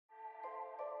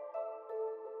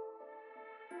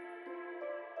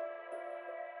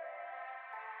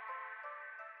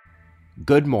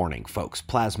Good morning, folks.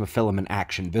 Plasma filament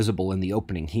action visible in the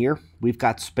opening here. We've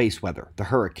got space weather, the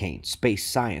hurricane, space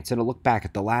science, and a look back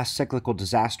at the last cyclical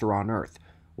disaster on Earth.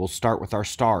 We'll start with our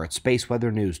star at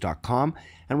spaceweathernews.com,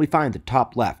 and we find the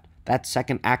top left, that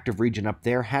second active region up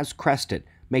there, has crested,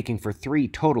 making for 3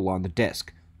 total on the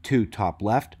disk, 2 top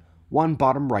left, 1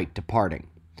 bottom right departing.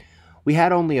 We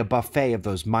had only a buffet of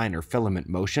those minor filament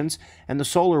motions, and the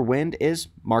solar wind is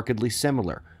markedly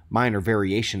similar. Minor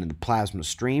variation in the plasma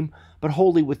stream, but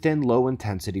wholly within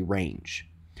low-intensity range.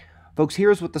 Folks,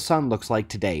 here's what the sun looks like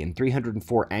today in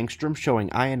 304 angstroms showing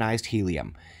ionized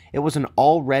helium. It was an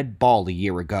all-red ball a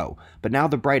year ago, but now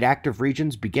the bright active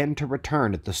regions begin to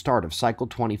return at the start of cycle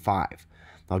 25.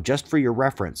 Now, just for your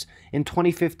reference, in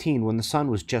 2015, when the sun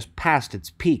was just past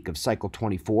its peak of cycle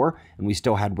 24, and we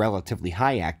still had relatively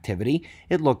high activity,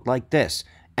 it looked like this,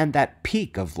 and that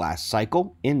peak of last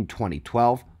cycle, in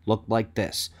 2012, looked like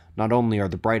this. Not only are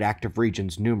the bright active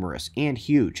regions numerous and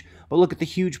huge, but look at the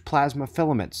huge plasma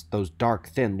filaments, those dark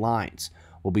thin lines.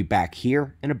 We'll be back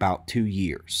here in about 2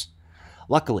 years.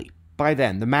 Luckily, by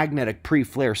then, the magnetic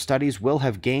pre-flare studies will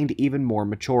have gained even more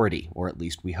maturity, or at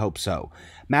least we hope so.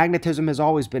 Magnetism has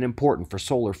always been important for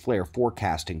solar flare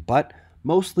forecasting, but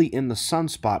mostly in the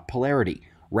sunspot polarity,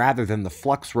 rather than the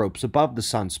flux ropes above the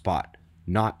sunspot.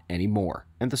 Not anymore,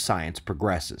 and the science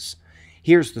progresses.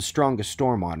 Here's the strongest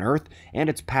storm on Earth, and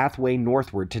its pathway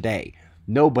northward today.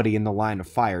 Nobody in the line of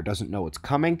fire doesn't know it's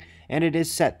coming, and it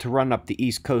is set to run up the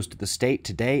east coast of the state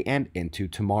today and into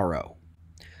tomorrow.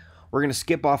 We're going to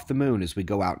skip off the moon as we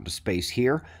go out into space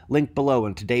here. Link below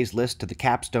in today's list to the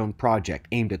Capstone project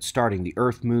aimed at starting the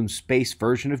Earth-Moon space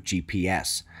version of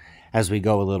GPS. As we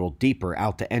go a little deeper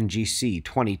out to NGC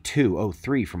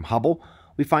 2203 from Hubble,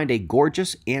 we find a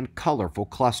gorgeous and colorful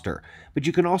cluster, but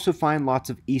you can also find lots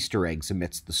of Easter eggs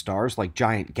amidst the stars, like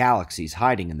giant galaxies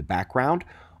hiding in the background,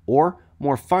 or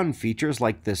more fun features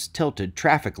like this tilted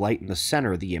traffic light in the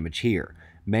center of the image here.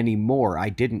 Many more I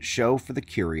didn't show for the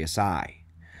curious eye.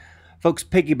 Folks,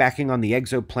 piggybacking on the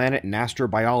exoplanet and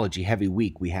astrobiology heavy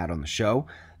week we had on the show,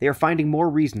 they are finding more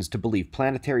reasons to believe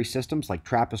planetary systems like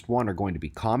TRAPPIST-1 are going to be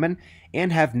common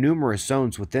and have numerous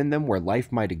zones within them where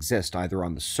life might exist either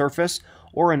on the surface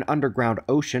or an underground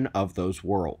ocean of those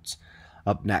worlds.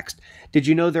 Up next, did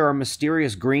you know there are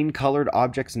mysterious green-colored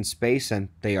objects in space, and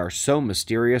they are so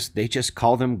mysterious they just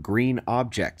call them green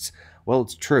objects? Well,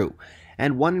 it's true.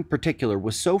 And one in particular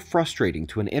was so frustrating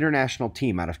to an international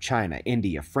team out of China,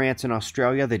 India, France, and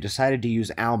Australia, they decided to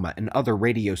use ALMA and other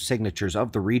radio signatures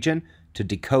of the region to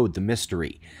decode the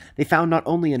mystery. They found not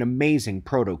only an amazing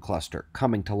protocluster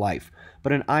coming to life,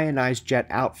 but an ionized jet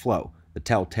outflow, the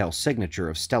telltale signature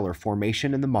of stellar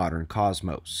formation in the modern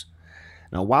cosmos.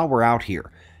 Now, while we're out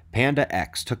here, Panda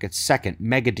X took its second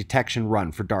mega detection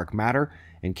run for dark matter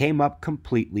and came up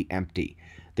completely empty.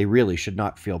 They really should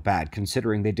not feel bad,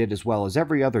 considering they did as well as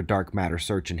every other dark matter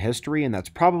search in history, and that's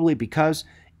probably because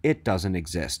it doesn't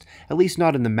exist, at least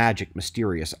not in the magic,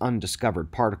 mysterious, undiscovered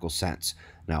particle sense.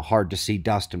 Now, hard to see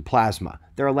dust and plasma,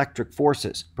 their electric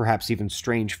forces, perhaps even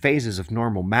strange phases of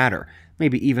normal matter,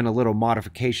 maybe even a little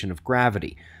modification of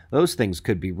gravity. Those things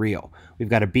could be real. We've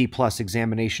got a B+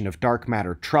 examination of dark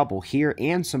matter trouble here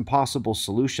and some possible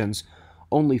solutions,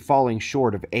 only falling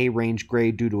short of A-range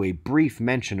grade due to a brief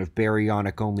mention of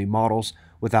baryonic-only models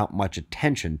without much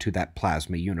attention to that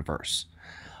plasma universe.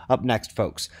 Up next,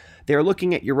 folks, they are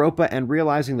looking at Europa and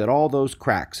realizing that all those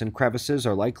cracks and crevices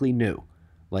are likely new,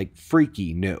 like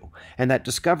freaky new, and that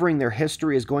discovering their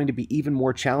history is going to be even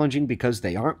more challenging because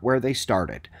they aren't where they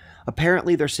started.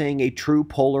 Apparently, they're saying a true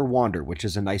polar wander, which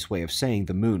is a nice way of saying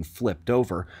the moon flipped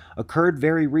over, occurred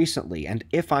very recently, and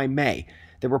if I may,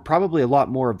 there were probably a lot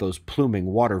more of those pluming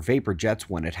water vapor jets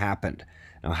when it happened.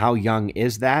 Now, how young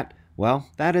is that? Well,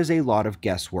 that is a lot of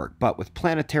guesswork, but with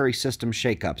planetary system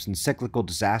shakeups and cyclical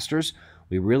disasters,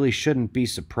 we really shouldn't be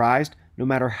surprised, no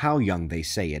matter how young they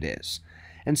say it is.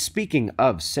 And speaking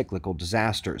of cyclical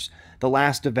disasters, the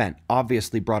last event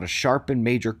obviously brought a sharp and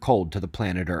major cold to the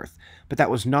planet Earth, but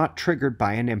that was not triggered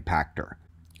by an impactor.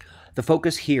 The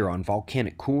focus here on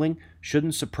volcanic cooling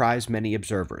shouldn't surprise many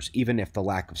observers, even if the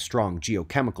lack of strong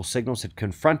geochemical signals had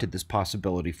confronted this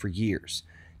possibility for years.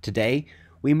 Today,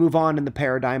 we move on in the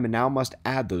paradigm and now must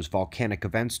add those volcanic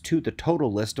events to the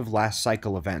total list of last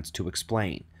cycle events to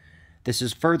explain. This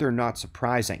is further not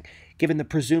surprising, given the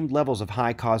presumed levels of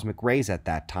high cosmic rays at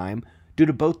that time, due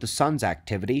to both the sun's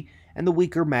activity and the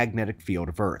weaker magnetic field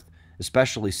of Earth,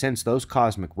 especially since those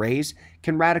cosmic rays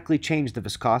can radically change the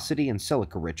viscosity in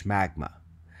silica-rich magma.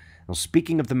 Now,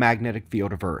 speaking of the magnetic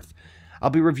field of Earth, I'll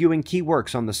be reviewing key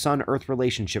works on the Sun-Earth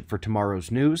relationship for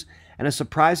tomorrow's news, and a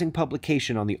surprising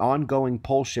publication on the ongoing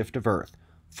pole shift of Earth,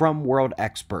 from world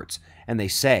experts, and they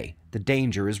say the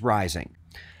danger is rising.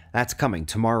 That's coming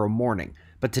tomorrow morning,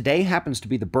 but today happens to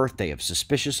be the birthday of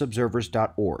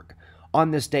suspiciousobservers.org.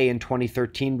 On this day in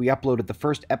 2013, we uploaded the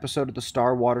first episode of the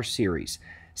Starwater series.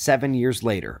 7 years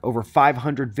later, over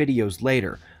 500 videos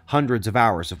later, hundreds of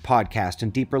hours of podcast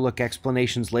and deeper look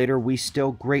explanations later, we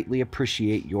still greatly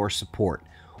appreciate your support.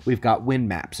 We've got wind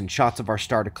maps and shots of our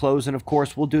star to close, and of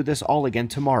course we'll do this all again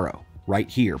tomorrow. Right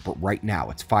here, but right now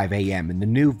it's 5 a.m. in the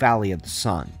new Valley of the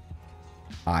Sun.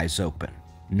 Eyes open.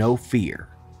 No fear.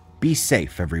 Be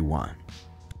safe, everyone.